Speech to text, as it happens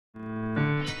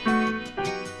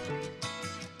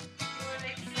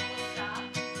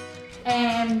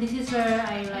and this is where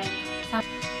I like some.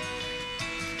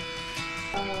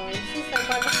 This is like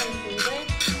one of my favorite.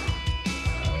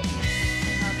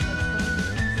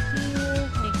 Here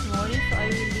next morning, so I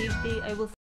will leave the. I will.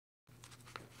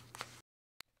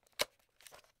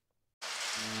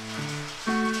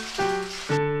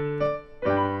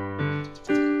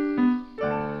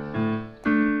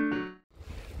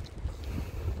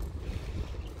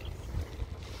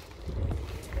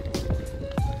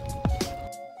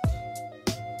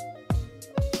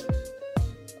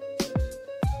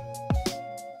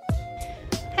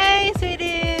 Hey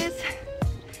sweeties!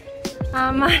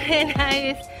 Mama and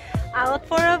I is out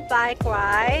for a bike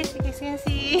ride. You can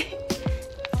see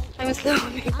I'm slow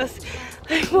because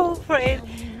I'm afraid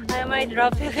I might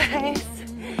drop you guys.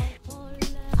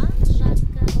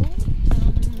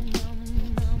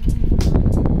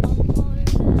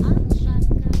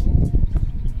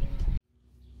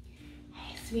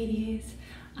 Hey sweeties!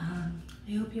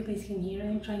 I hope you guys can hear.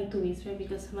 I'm trying to whisper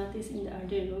because Matt is in the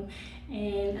other room,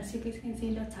 and as you guys can see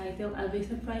in the title, I'll be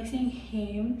surprising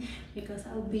him because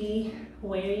I'll be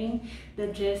wearing the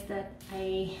dress that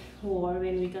I wore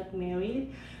when we got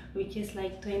married, which is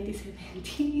like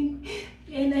 2017,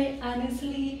 and I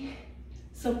honestly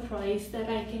surprised that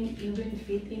I can even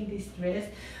fit in this dress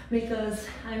because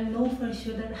I know for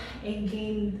sure that I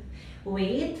gained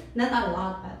weight, not a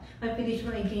lot, but I'm pretty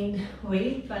sure I gained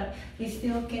weight, but he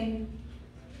still can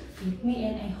fit me,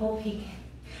 and I hope he can.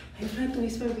 I'm trying to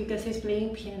whisper because he's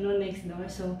playing piano next door,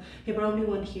 so he probably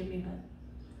won't hear me, but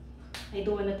I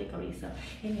don't want to take a risk. So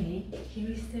anyway,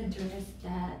 here is the dress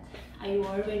that I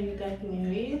wore when we got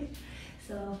married.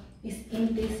 So it's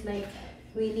in this like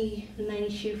really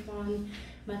nice chiffon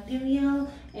material,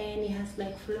 and it has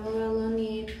like floral on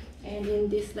it, and in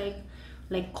this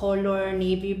like color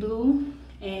navy blue,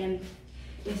 and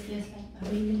it's just like a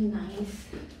really nice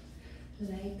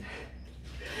like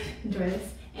dress.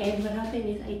 And what happened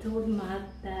is I told Matt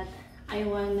that I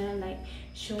wanna like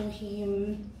show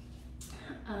him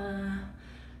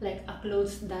like a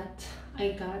clothes that I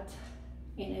got,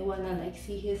 and I wanna like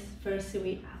see his first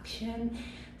reaction.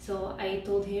 So I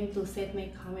told him to set my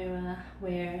camera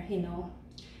where, you know,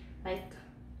 like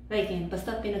again,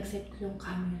 basta pinag-set ko yung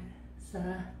camera sa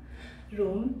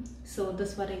room. So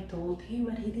that's what I told him,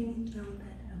 but he didn't know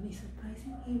that I'll be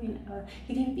surprising him, and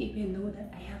he didn't even know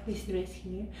that I have this dress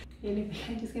here. Anyway,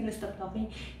 I'm just gonna stop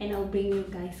talking and I'll bring you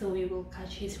guys so we will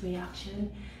catch his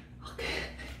reaction. Okay,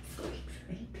 so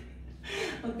excited.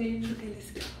 Okay, let's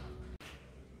go.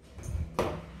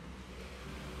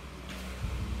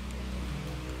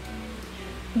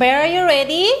 Bear, are you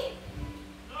ready?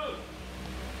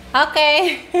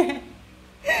 Okay.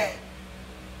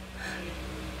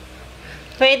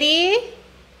 Ready?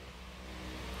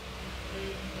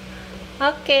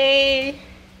 Okay.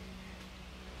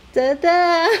 Ta-da!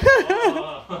 Yeah.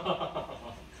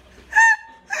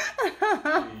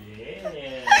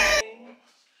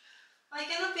 I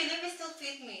cannot believe it still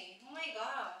fit me. Oh my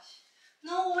gosh.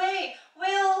 No way.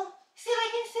 Well, still I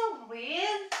can still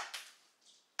breathe.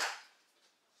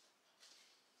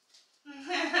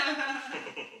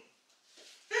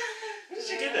 Where did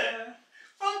you get that?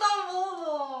 From the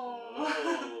Bobo.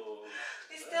 Oh,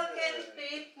 It still can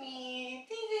fit me.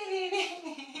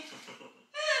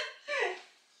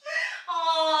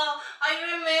 Oh, I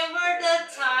remember that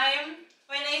time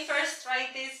when I first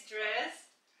tried this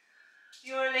dress.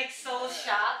 You were like so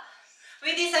shocked.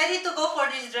 We decided to go for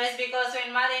this dress because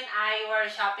when Matt and I were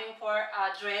shopping for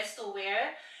a dress to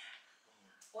wear,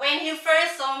 when he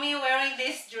first saw me wearing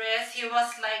this dress, he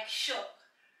was like shook.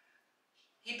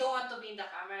 He don't want to be in the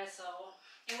camera, so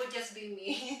it would just be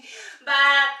me.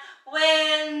 But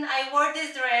when I wore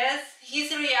this dress, his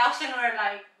reaction were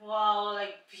like, wow,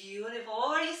 like beautiful.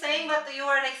 What were you saying? But you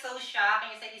were like so shocked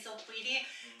and you said it's so pretty.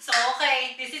 So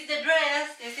okay, this is the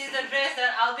dress. This is the dress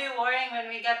that I'll be wearing when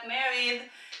we get married.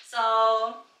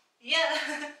 So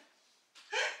yeah.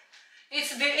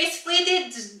 It's pretty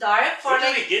dark for where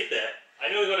did like. we get that? I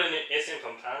know we got an SM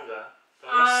Pampanga.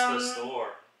 That was the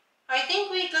store. I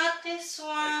think we got this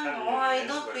one. Oh, I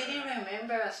don't remember. really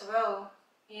remember as well.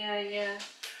 Yeah.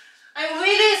 I'm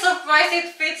really surprised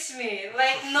it fits me.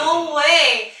 Like, no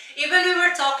way. Even we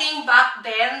were talking back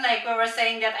then, like we were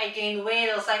saying that I gained weight.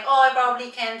 I was like, oh, I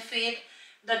probably can't fit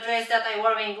the dress that I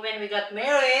wore when we got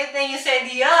married. Then you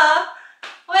said, yeah.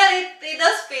 Well, it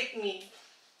does fit me.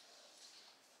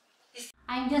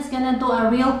 I'm just gonna do a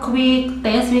real quick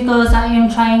test because I am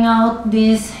trying out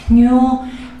this new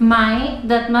mic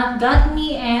that Matt got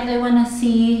me, and I wanna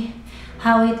see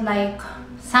how it like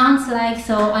sounds like.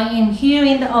 So I am here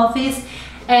in the office,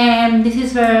 and this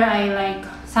is where I like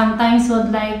sometimes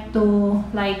would like to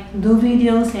do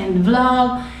videos and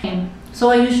vlog. And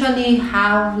so I usually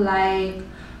have like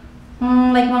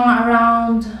mga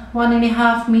around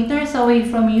 1.5 meters away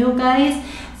from you guys.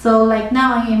 So like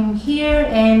now I am here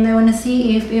and I want to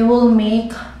see if it will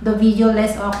make the video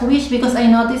less awkward, because I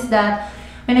noticed that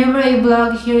whenever I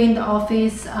vlog here in the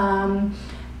office,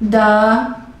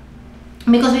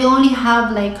 because we only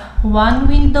have like one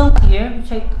window here,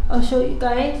 which I'll show you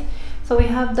guys. So we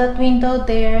have that window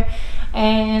there,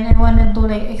 and I want to do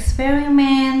like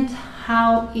experiment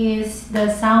how is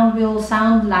the sound will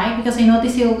sound like, because I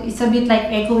notice it's a bit like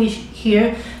echoish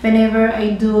here whenever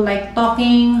I do like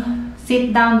talking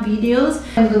sit down videos.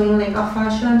 I'm doing like a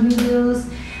fashion videos.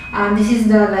 This is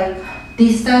the like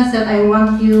distance that I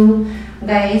want you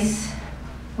guys,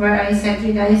 where I set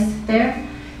you guys there.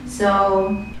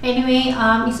 So anyway,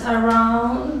 it's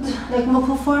around like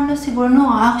magpo-4 na siguro. No,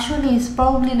 actually it's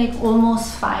probably like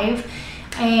almost 5,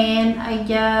 and I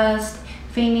just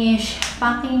finished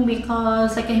packing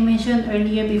because like I mentioned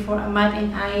earlier before, Matt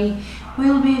and I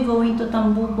will be going to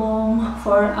Tambubong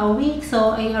for a week.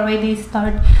 So I already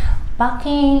start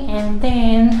packing, and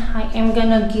then I am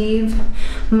gonna give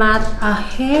Matt a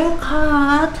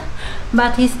haircut,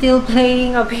 but he's still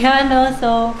playing a piano.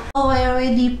 So I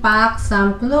already packed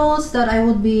some clothes that I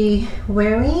would be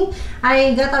wearing.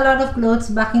 I got a lot of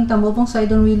clothes back in Tambubong, so I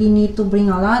don't really need to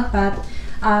bring a lot, but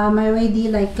I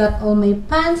already like got all my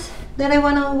pants that I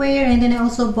wanna wear, and then I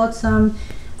also bought some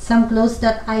clothes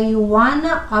that I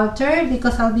wanna alter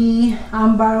because I'll be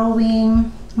borrowing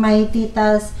my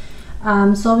tita's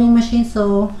sewing machine.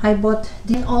 So I bought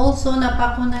this. Also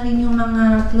napack ko na rin yung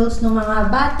mga clothes ng mga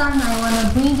bata na I wanna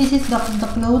bring. This is the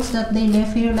clothes that they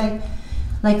left here like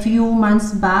few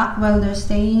months back while they're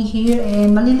staying here,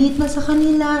 and maliliit na sa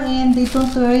kanila and they don't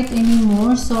wear it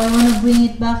anymore. So I wanna bring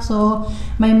it back so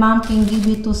my mom can give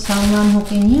it to someone who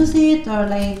can use it, or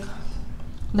like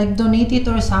donate it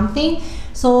or something.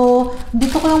 So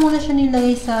dito ko lang muna siya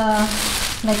nilagay sa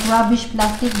like rubbish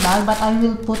plastic bag, but I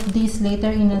will put this later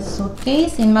in a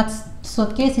suitcase. In Matt's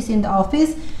suitcase is in the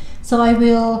office, so I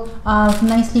will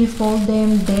nicely fold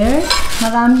them there.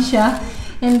 Marami siya.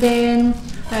 And then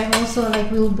I also like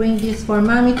will bring this for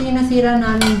mommy. Ito yung nasira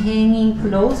namin hanging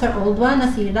clothes, our old one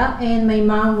nasira, and my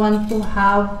mom want to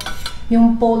have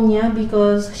yung pole niya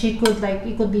because she could like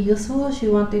it could be useful. She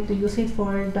wanted to use it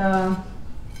for the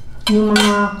yung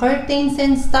mga curtains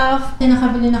and stuff.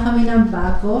 Nakabili na kami ng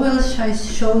bago. We'll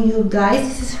show you guys.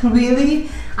 This is really,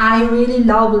 I really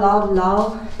love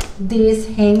these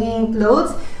hanging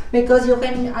clothes because you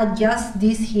can adjust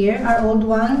this here. Our old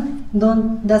one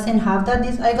doesn't have that.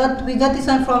 We got this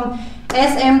one from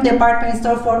SM department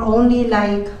store for only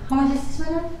like, how much is this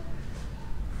one?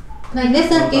 Like less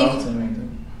than 8,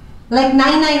 like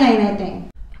 999 I think.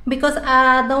 Because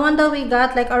the one that we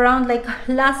got like around like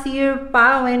last year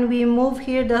pa when we moved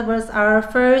here, that was our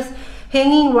first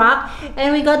hanging rack,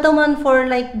 and we got the one for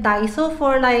like Daiso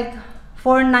for like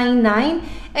 $4.99,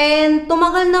 and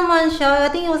tumagal naman siya. I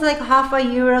think it was like half a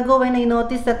year ago when I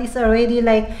noticed that it's already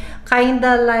like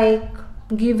kinda like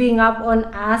giving up on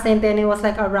us, and then it was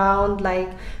like around like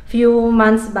few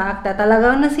months back that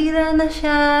talagang nasira na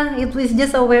siya. It was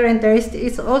just a wear and tear.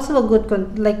 It's also a good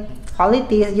like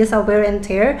quality, is just a wear and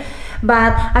tear,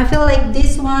 but I feel like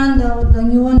this one, the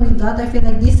new one we got, I feel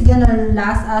like this is gonna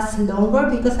last us longer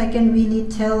because I can really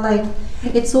tell like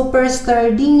it's super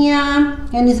sturdy niya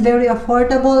and it's very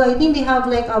affordable. I think they have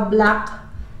like a black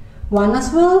one as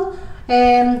well,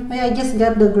 and I just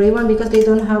got the gray one because they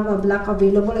don't have a black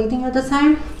available I think at the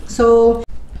time. So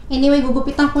anyway,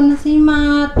 gugupitan ko na si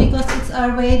Matt because it's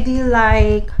already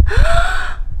like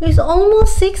it's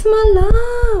almost 6, my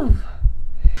love.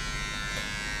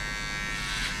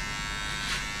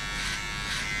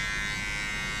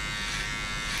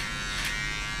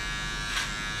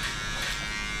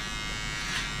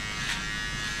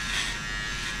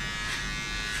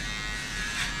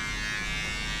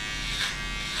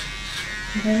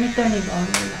 Let me turn it on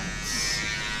the lights.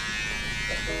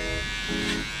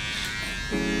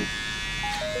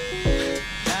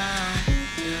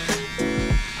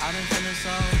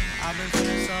 I've been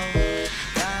feeling so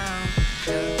down,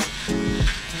 yeah.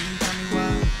 Can you tell me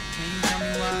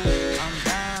why I'm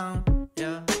down,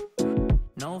 yeah.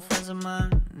 No friends of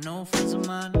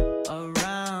mine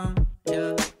around,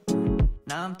 yeah.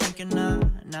 Now I'm thinking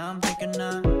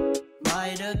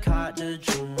might have caught the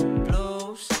June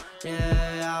blues.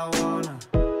 Yeah, I wanna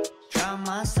drown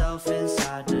myself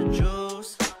inside the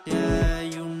juice. Yeah,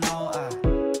 you know I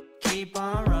keep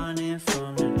on running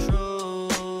from the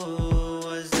truth.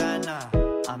 Was that not?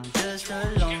 I'm just a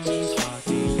lonely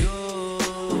fucking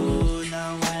you.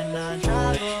 Now when I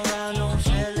drive around, don't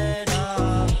share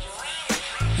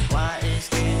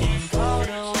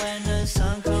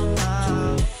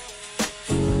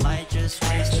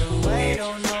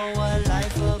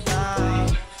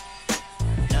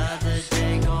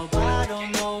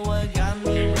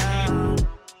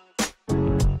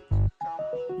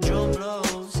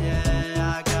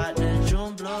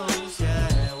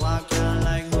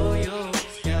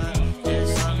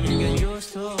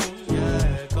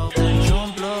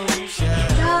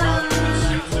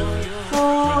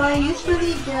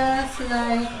just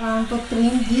like to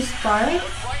trim this part,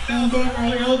 and then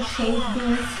I will shave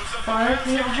this part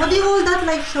here. What do you call that?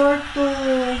 Like short to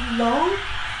long?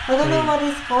 I don't know what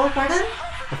it's called. Pardon?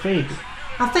 A fade.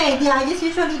 A fade. Yeah, I just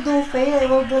usually do fade. I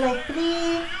will do like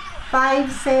 3,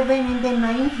 5, 7, and then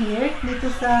 9 here. Dito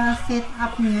sa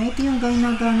setup niya. Ito yung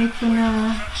ginagamit ko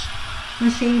na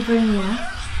shaver niya.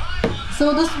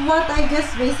 So that's what I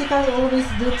just basically always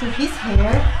do to his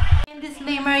hair. And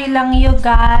disclaimer lang you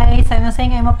guys. I'm not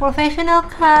saying I'm a professional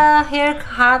hair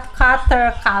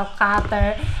cutter.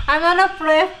 I'm not a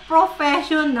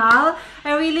professional. I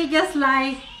really just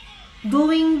like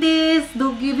doing this,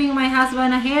 giving my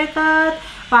husband a haircut.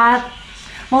 But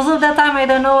most of the time I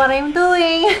don't know what I'm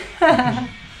doing.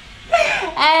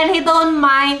 And he don't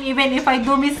mind even if I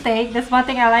do mistake. That's one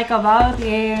thing I like about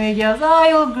him. He just, oh,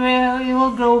 you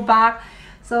will grow back.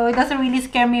 So it doesn't really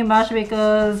scare me much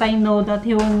because I know that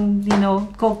he won't, you know,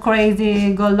 go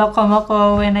crazy, go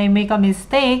loco-moco when I make a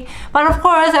mistake. But of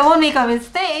course, I won't make a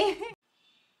mistake.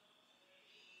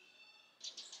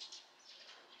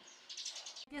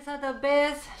 These are the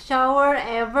best shower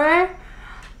ever.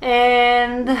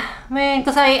 And man,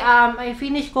 because I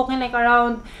finished cooking like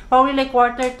around probably like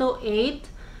 7:45.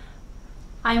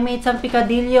 I made some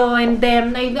picadillo, and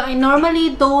then I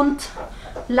normally don't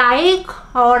like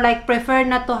or like prefer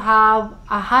not to have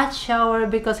a hot shower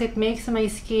because it makes my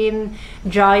skin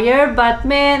drier. But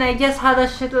man, I just had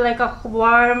like a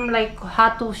warm, like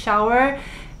hot shower,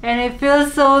 and it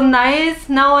feels so nice.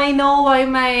 Now I know why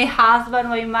my husband,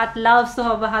 why Matt loves to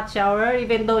have a hot shower,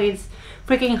 even though it's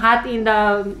freaking hot in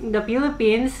the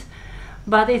Philippines.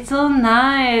 But it's so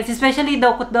nice, especially the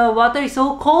water is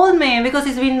so cold, man, because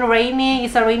it's been raining.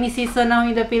 It's a rainy season now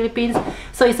in the Philippines,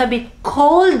 so it's a bit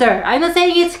colder. I'm not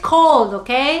saying it's cold,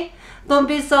 okay? Don't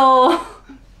be so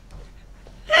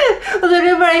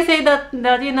whenever I say that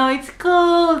you know it's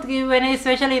cold, when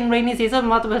especially in rainy season,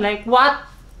 Matt was like, what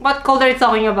cold are you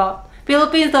talking about?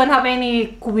 Philippines don't have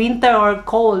any winter or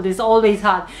cold. It's always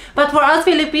hot. But for us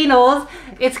Filipinos,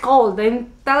 it's cold.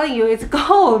 I'm telling you, it's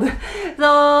cold.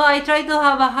 So I try to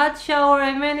have a hot shower,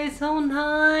 and man, it's so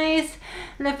nice.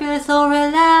 And I feel so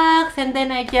relaxed. And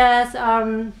then I just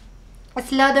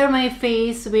slather my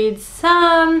face with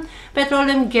some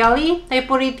petroleum jelly. I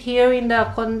put it here in the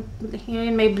here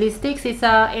in my bliss sticks. It's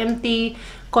a empty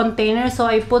container, so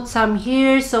I put some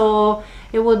here so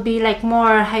it would be like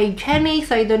more hygienic,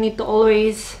 so I don't need to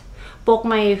always poke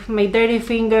my dirty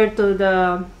finger to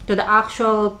the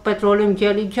actual petroleum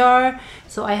jelly jar.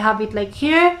 So I have it like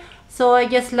here. So I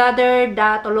just lather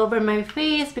that all over my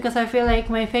face because I feel like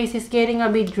my face is getting a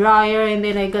bit drier, and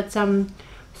then I got some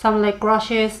like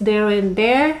rashes there and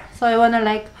there. So I wanna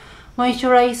like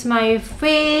moisturize my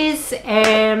face,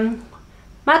 and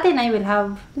Matt and I will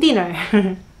have dinner.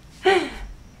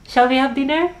 Shall we have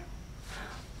dinner?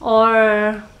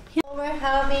 Or we're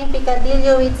having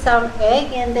picadillo with some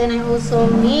egg, and then I also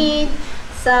made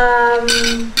some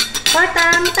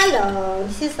tortang talong.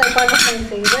 This is like one of my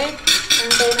favorite.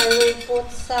 And then I will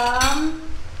put some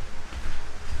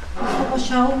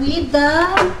with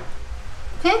the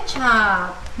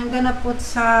ketchup. I'm gonna put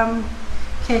some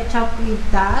ketchup with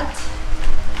that.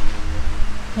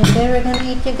 And then we're gonna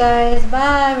eat, you guys.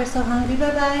 Bye. We're so hungry.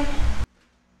 Bye bye.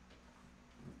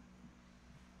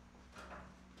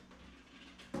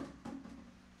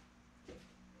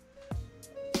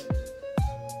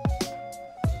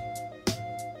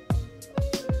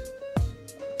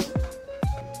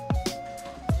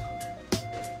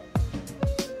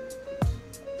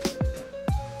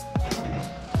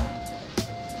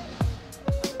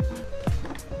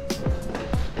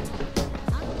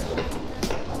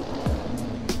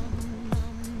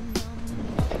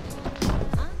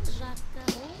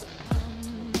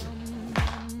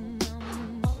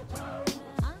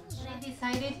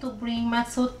 To bring my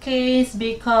suitcase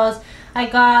because I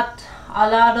got a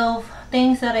lot of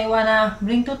things that I wanna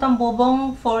bring to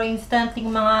Tambobong. For instance,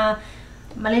 yung mga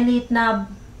maliliit na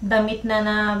damit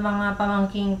na mga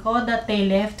pamangking ko that they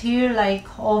left here like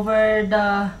over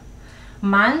the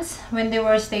months when they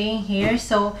were staying here.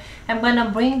 So I'm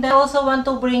gonna bring that. I also want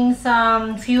to bring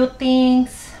some few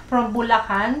things from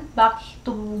Bulacan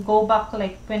to go back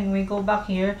like when we go back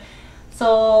here.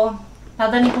 So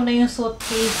dadalhin ko na yung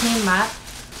suitcase ni Matt.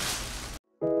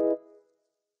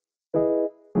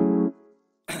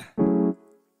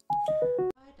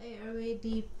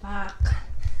 Already pack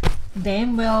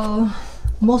them. Well,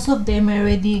 most of them I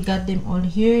already got them all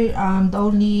here. The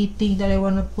only thing that I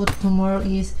want to put tomorrow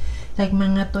is like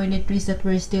mga toiletries that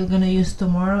we're still gonna use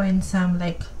tomorrow, and some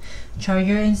like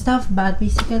charger and stuff. But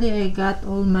basically I got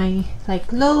all my like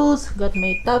clothes, got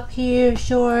my top here,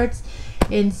 shorts,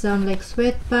 and some like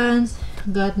sweatpants,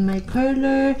 got my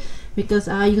curler because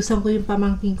ayusan ko yung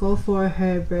pamangkin ko for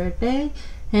her birthday.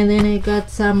 And then I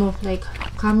got some of like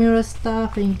camera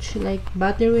stuff and like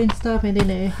battery and stuff. And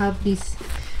then I have this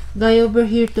guy over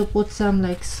here to put some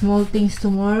like small things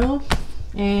tomorrow.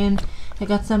 And I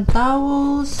got some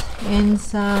towels and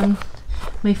some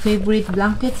my favorite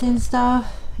blankets and stuff.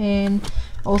 And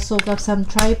also got some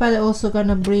tripod. I also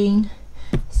gonna bring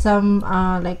some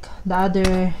like the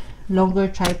other longer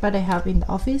tripod I have in the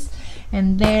office.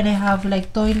 And then I have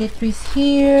like toiletries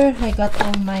here. I got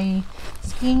all my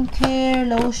skincare,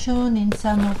 lotion, and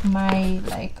some of my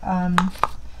like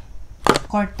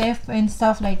Cortef and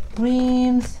stuff like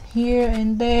creams here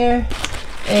and there.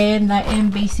 And I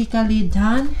am basically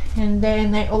done. And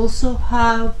then I also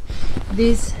have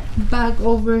this bag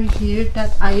over here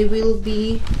that I will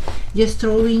be just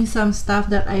throwing some stuff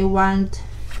that I want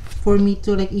for me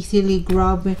to like easily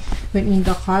grab when in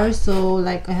the car. So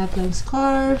like I have some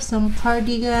scarf, some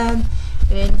cardigan,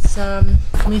 and some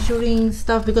measuring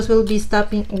stuff because we'll be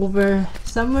stopping over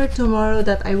somewhere tomorrow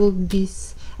that I will be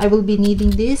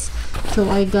needing this. So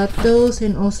I got those,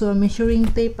 and also a measuring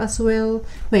tape as well.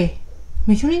 Wait,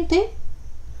 measuring tape?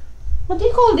 What do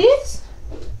you call this?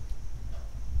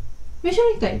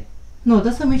 Measuring tape? No,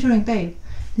 that's a measuring tape.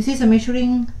 This is a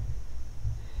measuring.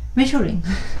 What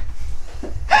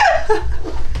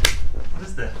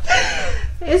is that?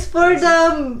 It's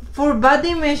for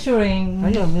body measuring. Oh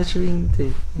yeah, measuring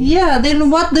tape. Yeah, then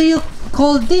what do you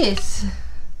call this?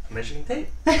 Measuring tape?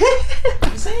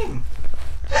 The same.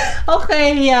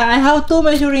 Okay, yeah, I have two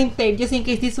measuring tape just in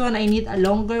case this one I need a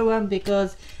longer one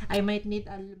because I might need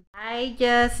a... I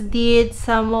just did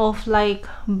some of like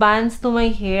bands to my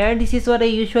hair. This is what I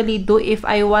usually do if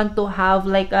I want to have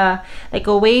like a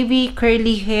wavy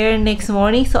curly hair next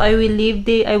morning. So I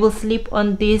will sleep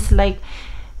on this like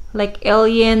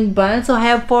alien band. So I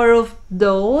have 4 of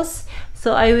those.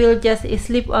 So I will just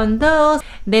sleep on those.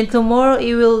 Then tomorrow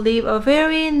it will leave a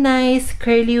very nice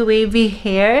curly wavy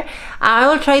hair. I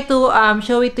will try to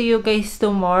show it to you guys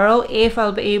tomorrow if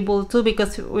I'll be able to,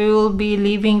 because we will be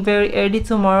leaving very early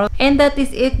tomorrow. And that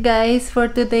is it guys for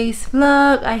today's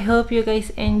vlog. I hope you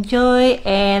guys enjoy,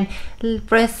 and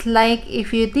press like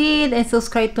if you did, and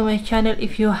subscribe to my channel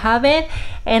if you haven't.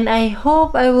 And I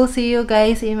hope I will see you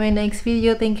guys in my next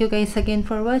video. Thank you guys again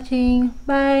for watching.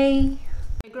 Bye.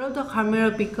 I grabbed the camera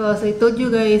because I told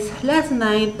you guys last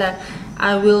night that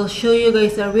I will show you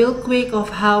guys a real quick of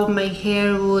how my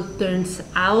hair would turns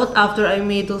out after I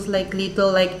made those like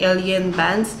little like alien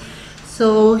bands.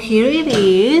 So here it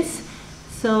is.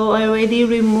 So I already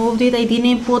removed it. I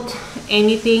didn't put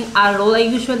anything at all. I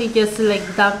usually just like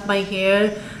dump my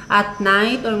hair at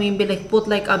night, or maybe like put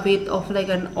like a bit of like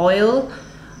an oil,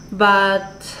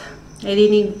 but I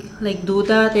didn't like do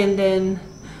that. And then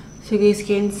so you guys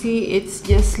can see it's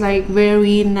just like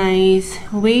very nice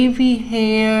wavy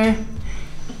hair.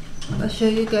 I'll show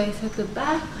you guys at the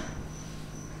back.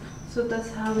 So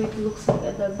that's how it looks like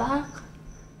at the back.